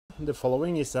The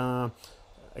following is an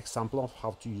example of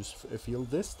how to use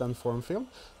FieldList and FormField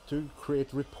to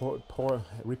create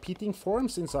repeating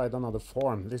forms inside another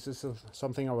form. This is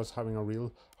something I was having a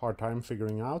real hard time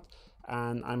figuring out,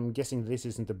 and I'm guessing this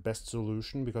isn't the best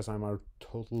solution because I'm a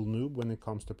total noob when it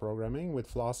comes to programming with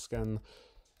Flask and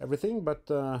everything, but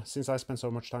since I spent so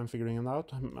much time figuring it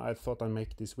out, I thought I'd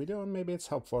make this video and maybe it's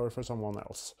helpful for someone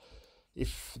else.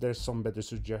 If there's some better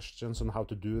suggestions on how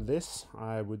to do this,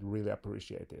 I would really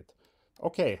appreciate it.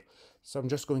 Okay, so I'm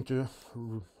just going to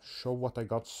show what I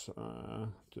got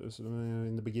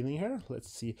in the beginning here.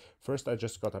 Let's see. First, I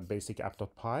just got a basic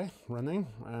app.py running,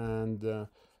 and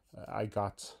I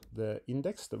got the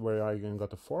index where I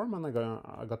got a form, and I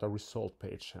got a result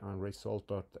page,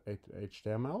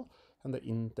 result.html, and the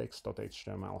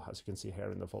index.html, as you can see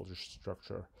here in the folder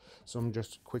structure. So I'm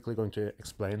just quickly going to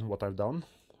explain what I've done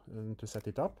to set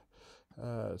it up.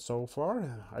 So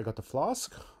far, I got the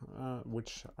Flask,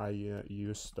 which I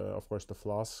used, of course, the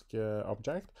Flask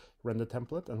object, render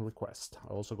template, and request. I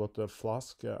also got the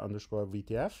Flask underscore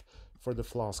VTF for the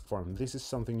Flask form. This is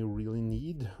something you really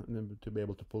need to be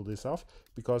able to pull this off,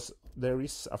 because there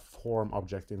is a form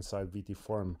object inside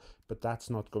WTForm, but that's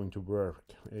not going to work.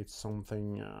 It's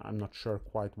something I'm not sure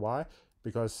quite why,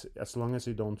 because as long as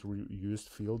you don't use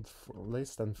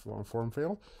FieldList and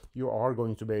FormField, you are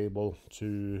going to be able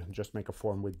to just make a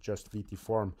form with just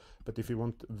WTForm. But if you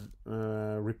want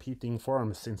repeating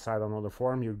forms inside another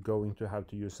form, you're going to have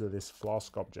to use this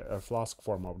Flask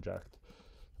form object.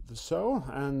 So,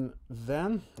 and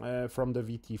then from the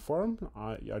WTForm,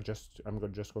 I'm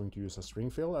just going to use a string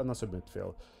field and a submit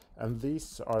field. And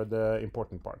these are the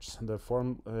important parts. The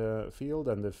form field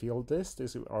and the FieldList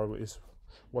is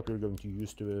what we're going to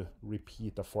use to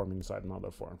repeat a form inside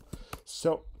another form.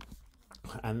 So,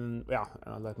 and yeah,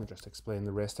 let me just explain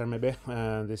the rest here maybe.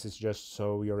 This is just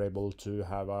so you're able to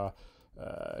have a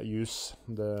use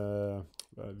the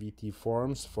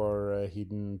WTForms for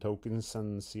hidden tokens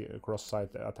and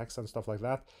cross-site attacks and stuff like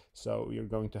that. So you're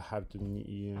going to have to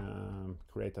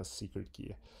create a secret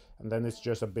key, and then it's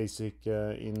just a basic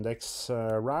index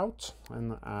route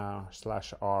and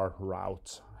 /r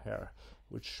route here,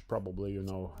 which probably you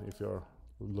know if you're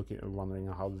wondering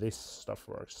how this stuff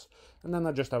works. And then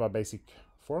I just have a basic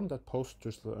form that posts to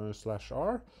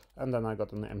 /r, and then I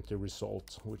got an empty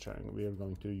result, which we are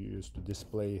going to use to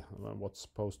display what's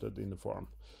posted in the form.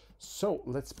 So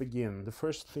let's begin. The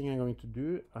first thing I'm going to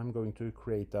do, I'm going to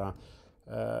create a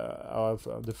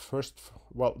the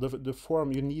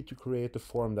form. You need to create a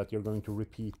form that you're going to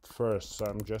repeat first. So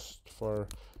I'm just for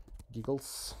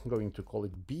giggles going to call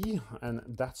it B, and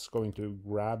that's going to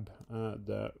grab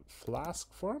the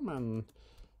Flask form and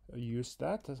use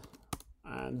that.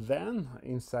 And then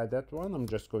inside that one, I'm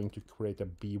just going to create a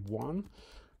B1.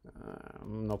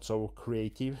 I'm not so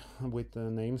creative with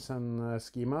the names and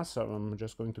schema, so I'm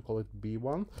just going to call it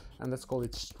B1, and let's call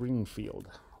it string field,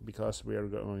 because we are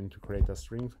going to create a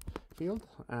string field,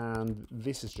 and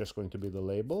this is just going to be the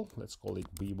label. Let's call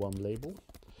it B1 label.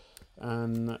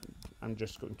 And I'm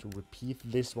just going to repeat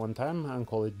this one time and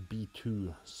call it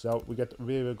B2. So we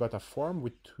got a form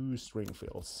with 2 string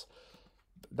fields.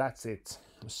 That's it.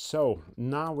 So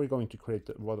now we're going to create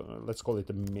let's call it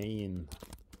the main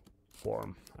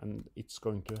form, and it's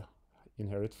going to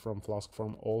inherit from Flask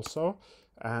form also,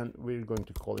 and we're going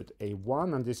to call it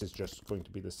A1, and this is just going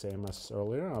to be the same as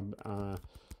earlier,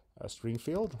 a string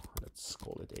field. Let's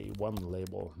call it A1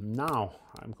 label. Now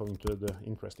I'm going to the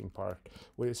interesting part,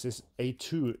 where this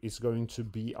A2 is going to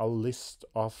be a list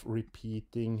of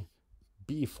repeating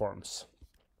B forms.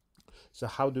 So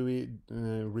how do we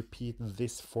repeat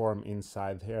this form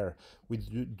inside here? We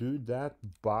do that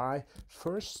by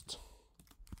first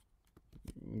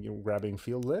grabbing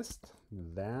FieldList,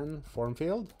 then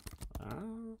FormField,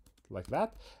 like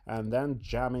that, and then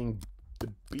jamming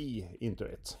the B into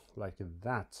it like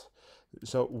that.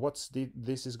 So what's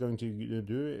this is going to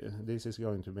do? This is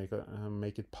going to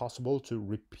make it possible to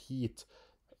repeat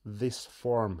this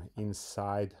form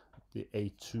inside the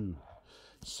A2.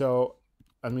 So,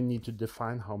 and we need to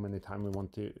define how many times we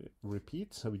want to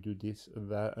repeat. So we do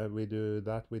we do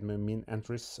that with the min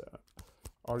entries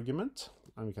argument,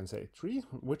 and we can say 3,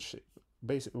 which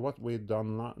basically what we've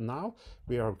done now,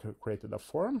 we have created a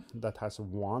form that has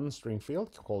one string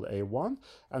field called A1,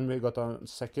 and we got a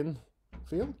second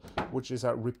field which is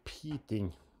a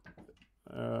repeating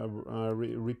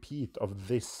repeat of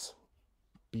this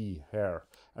B here,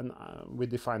 and we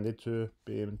defined it to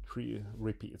be 3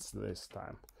 repeats this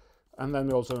time. And then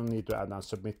we also need to add a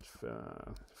submit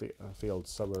field,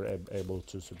 so we're able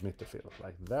to submit the field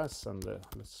like this, and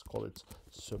let's call it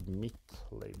submit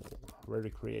label. Very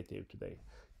creative today.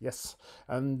 Yes,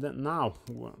 and now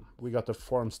we got the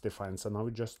forms defined, so now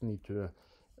we just need to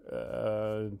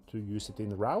use it in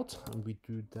the route, and we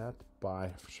do that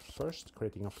by first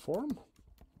creating a form,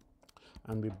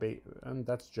 and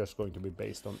that's just going to be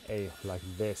based on A, like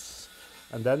this.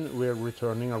 And then we're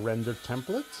returning a rendered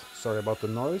template. Sorry about the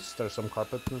noise, there's some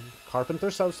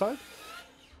carpenters outside.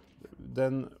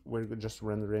 Then we're just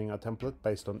rendering a template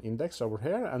based on index over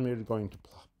here, and we're going to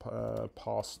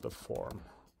pass the form.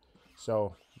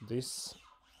 So this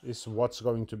is what's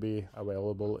going to be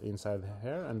available inside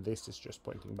here, and this is just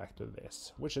pointing back to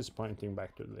this, which is pointing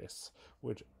back to this,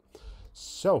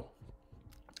 so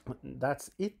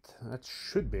that's it. That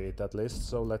should be it at least.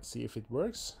 So let's see if it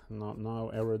works.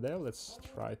 No error there. Let's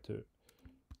try to,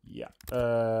 yeah,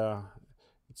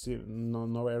 let's see,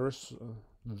 no errors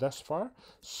thus far.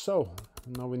 So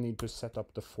now we need to set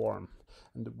up the form,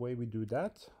 and the way we do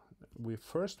that, we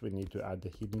need to add the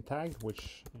hidden tag,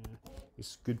 which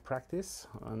is good practice,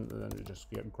 and then we're just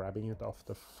grabbing it off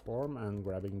the form and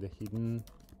grabbing the hidden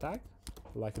tag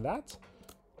like that.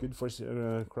 Good for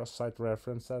cross-site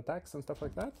reference attacks and stuff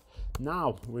like that.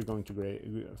 Now we're going to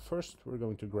we're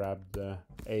going to grab the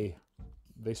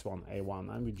this one, A1,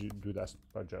 and we do that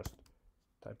by just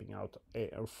typing out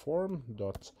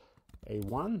form.A1,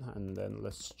 and then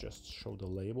let's just show the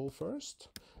label first,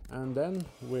 and then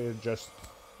we're just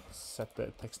set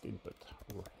the text input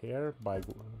over here by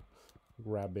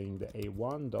grabbing the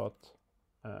A1 dot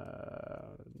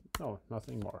no,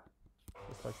 nothing more,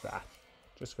 just like that.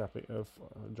 Just grabbing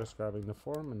the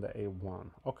form and the A1.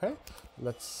 Okay,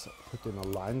 let's put in a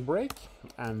line break,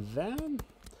 and then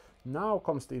now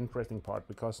comes the interesting part,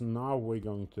 because now we're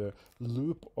going to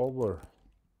loop over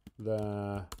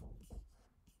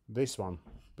this one,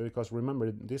 because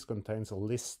remember, this contains a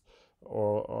list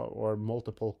or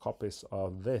multiple copies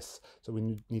of this, so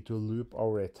we need to loop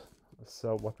over it.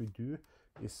 So what we do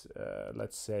is,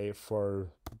 let's say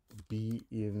for B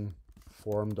in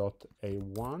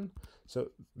form.A1,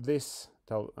 so this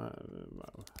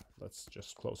let's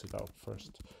just close it out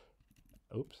first.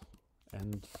 Oops,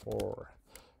 and 4.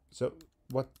 So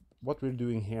what we're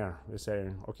doing here, we're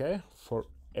saying, okay, for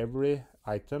every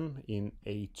item in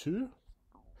A2,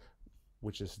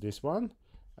 which is this one,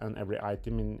 and every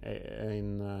item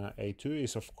in A2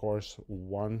 is of course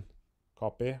one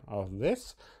copy of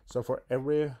this. So for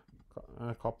every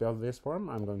copy of this form,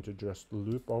 I'm going to just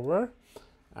loop over,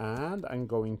 and I'm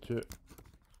going to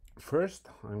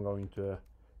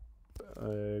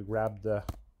grab the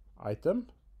item.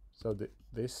 So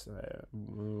this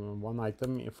one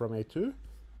item from A2,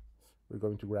 we're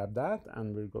going to grab that,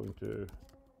 and we're going to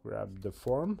grab the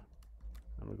form,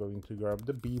 and we're going to grab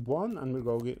the B1, and we're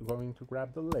going to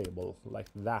grab the label like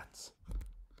that.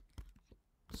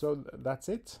 So that's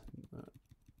it.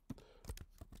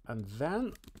 And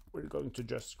then we're going to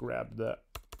just grab the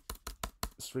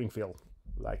string field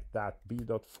like that,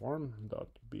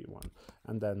 b.form.b1,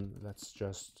 and then let's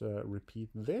just repeat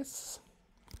this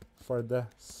for the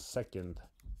second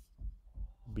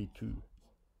b2.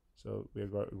 So we're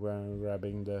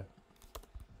grabbing the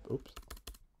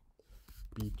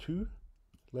b2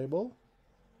 label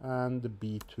and the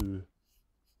b2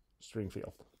 string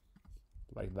field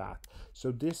like that.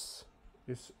 So this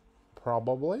is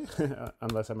probably,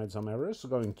 unless I made some errors,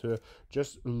 going to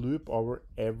just loop over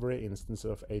every instance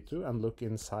of A2 and look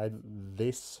inside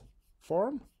this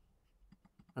form,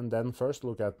 and then first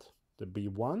look at the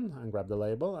B1 and grab the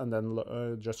label, and then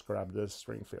just grab the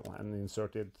string field and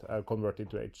insert it, convert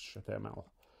it to HTML.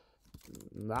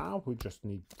 Now we just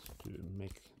need to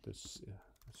make this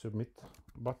submit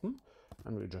button,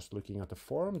 and we're just looking at the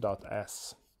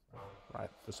form.s,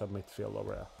 right, the submit field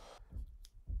over there.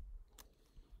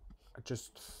 I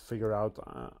just figured out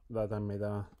that I made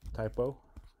a typo.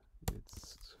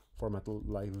 It's formatted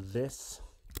like this,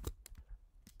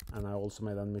 and I also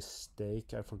made a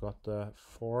mistake. I forgot the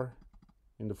for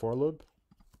in the for loop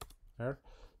there,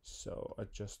 so I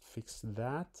just fixed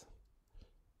that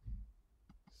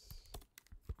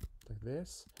like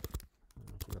this.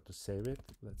 I forgot to save it.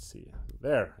 Let's see,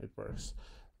 there it works,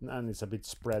 and it's a bit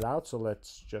spread out, so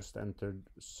let's just enter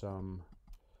some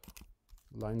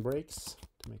line breaks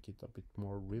to make it a bit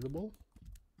more readable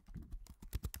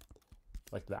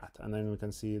like that. And then we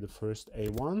can see the first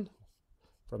A1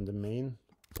 from the main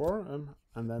form,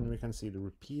 and then we can see the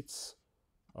repeats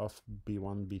of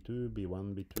B1, B2,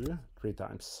 B1, B2 3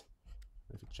 times.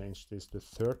 If we change this to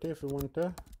 30 if we want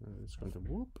to, it's going to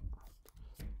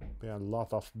be a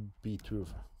lot of B2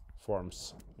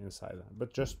 forms inside,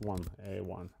 but just one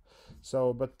A1.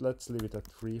 So, but let's leave it at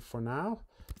 3 for now.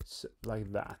 So,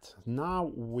 like that.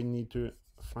 Now we need to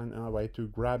find a way to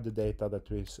grab the data that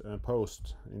we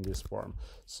post in this form.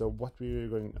 So what we're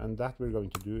going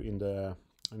to do in the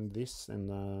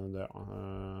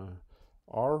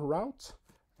R route,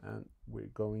 and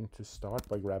we're going to start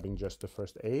by grabbing just the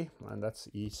first A, and that's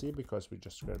easy because we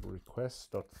just grab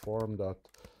request.form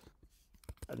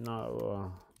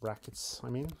brackets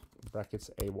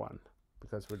A1,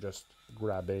 because we're just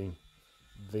grabbing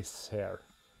this here.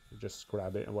 We're just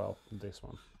grabbing, well, this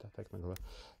one technically.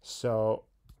 So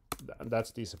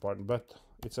that's the easy part, but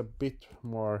it's a bit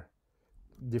more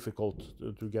difficult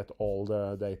to get all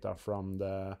the data from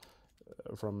the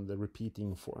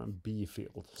repeating B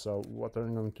field. So what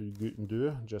I'm going to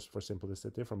do, just for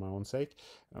simplicity, for my own sake,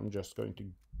 I'm just going to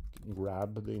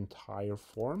grab the entire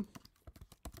form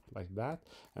like that,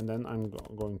 and then I'm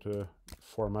going to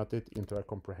format it into a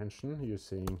comprehension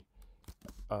using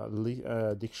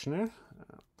a dictionary.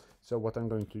 So what I'm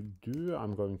going to do,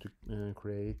 I'm going to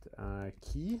create a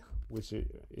key, which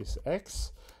is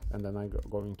X, and then I'm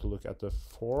going to look at the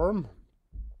form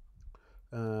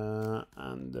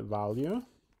and the value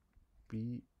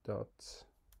B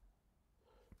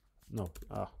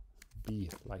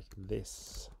like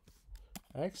this,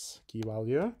 X key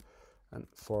value, and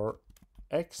for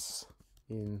X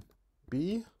in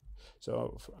B.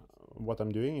 So what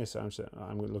I'm doing is I'm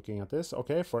looking at this.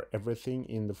 Okay, for everything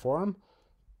in the form,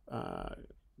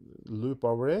 loop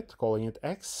over it, calling it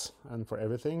X, and for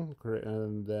everything,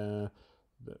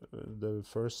 the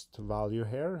first value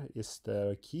here is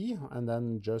the key, and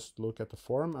then just look at the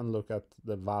form and look at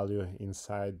the value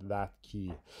inside that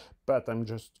key. But I'm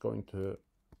just going to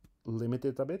limit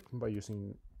it a bit by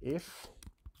using if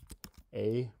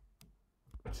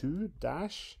A2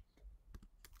 dash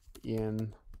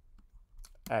in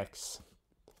X.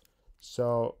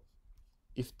 So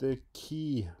if the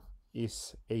key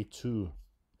is A2,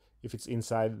 if it's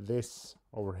inside this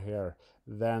over here,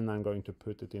 then I'm going to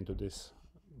put it into this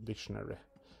dictionary.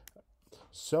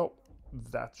 So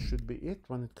that should be it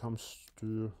when it comes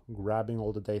to grabbing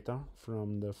all the data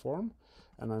from the form,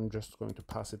 and I'm just going to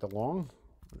pass it along.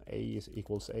 A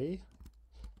equals A,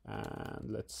 and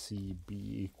let's see, B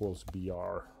equals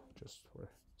BR, just for,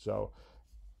 so,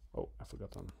 oh, I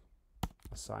forgot an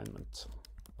assignment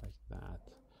like that.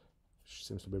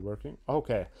 Seems to be working.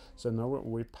 Okay, so now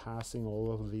we're passing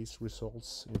all of these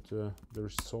results into the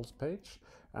results page,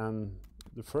 and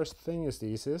the first thing is the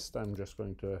easiest. I'm just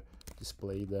going to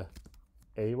display the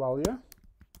A value.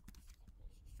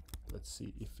 Let's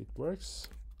see if it works.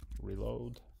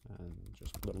 Reload and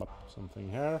just put up something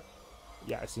here.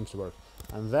 Yeah, it seems to work.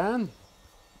 And then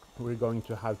we're going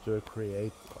to have to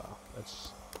create,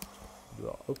 let's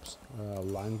do a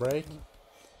line break.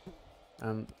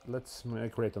 And let's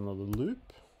create another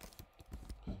loop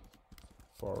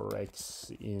for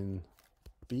X in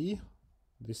B,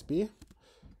 this B.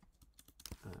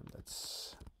 And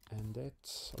let's end it,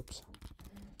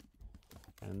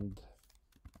 end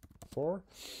 4.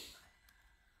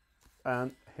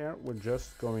 And here we're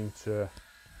just going to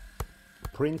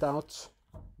print out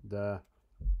the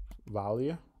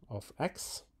value of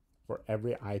X for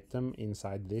every item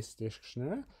inside this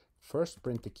dictionary. First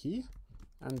print the key,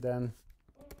 and then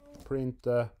print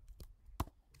the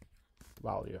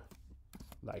value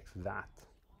like that.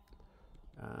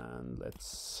 And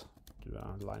let's do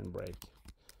a line break,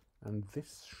 and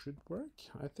this should work,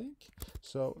 I think.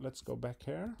 So let's go back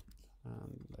here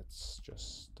and let's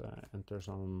just enter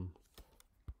some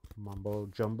mumbo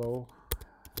jumbo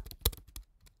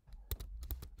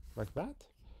like that,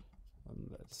 and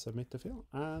let's submit the field,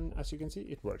 and as you can see,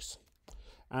 it works.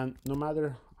 And no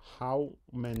matter how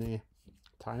many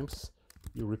times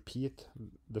you repeat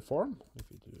the form, if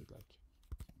you do like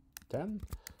 10,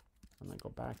 and then go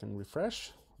back and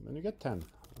refresh, then you get 10,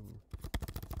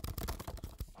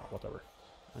 whatever,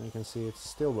 and you can see it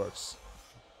still works.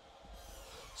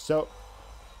 So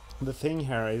the thing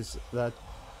here is that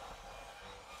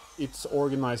it's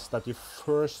organized that you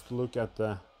first look at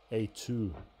the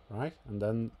A2, right, and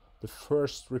then the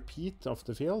first repeat of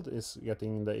the field is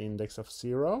getting the index of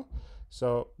 0.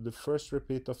 So the first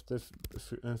repeat of the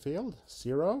field,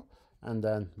 0, and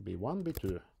then B1,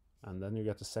 B2. And then you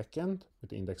get the second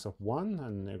with the index of 1,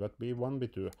 and you got B1,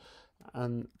 B2.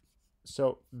 And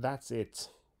so that's it.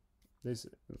 This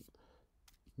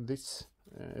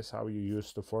is how you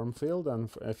use the form field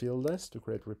and FieldList to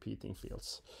create repeating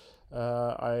fields.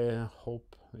 I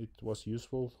hope it was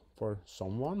useful for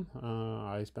someone.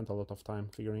 I spent a lot of time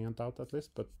figuring it out, at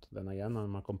least, but then again,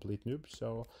 I'm a complete noob.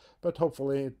 So, but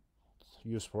hopefully it's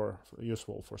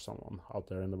useful for someone out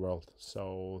there in the world.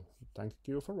 So thank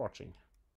you for watching.